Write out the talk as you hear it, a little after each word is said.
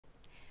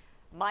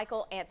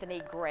Michael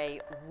Anthony Gray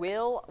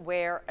will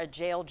wear a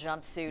jail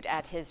jumpsuit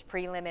at his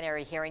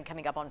preliminary hearing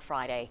coming up on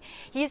Friday.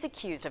 He is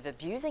accused of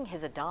abusing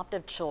his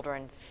adoptive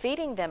children,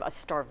 feeding them a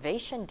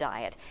starvation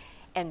diet,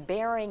 and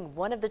burying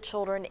one of the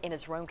children in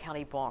his Roane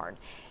County barn.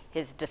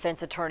 His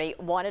defense attorney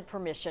wanted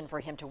permission for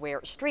him to wear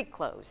street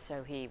clothes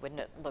so he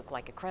wouldn't look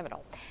like a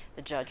criminal.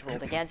 The judge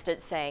ruled against it,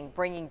 saying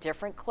bringing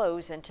different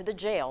clothes into the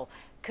jail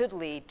could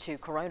lead to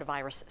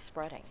coronavirus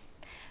spreading.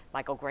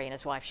 Michael Gray and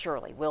his wife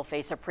Shirley will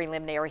face a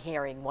preliminary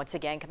hearing once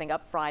again coming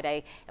up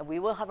Friday, and we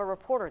will have a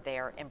reporter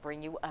there and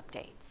bring you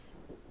updates.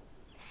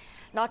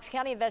 Knox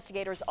County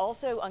investigators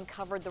also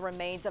uncovered the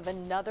remains of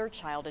another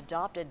child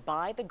adopted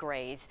by the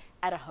Grays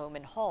at a home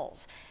in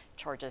Halls.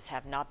 Charges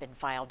have not been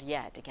filed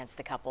yet against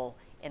the couple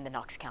in the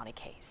Knox County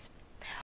case.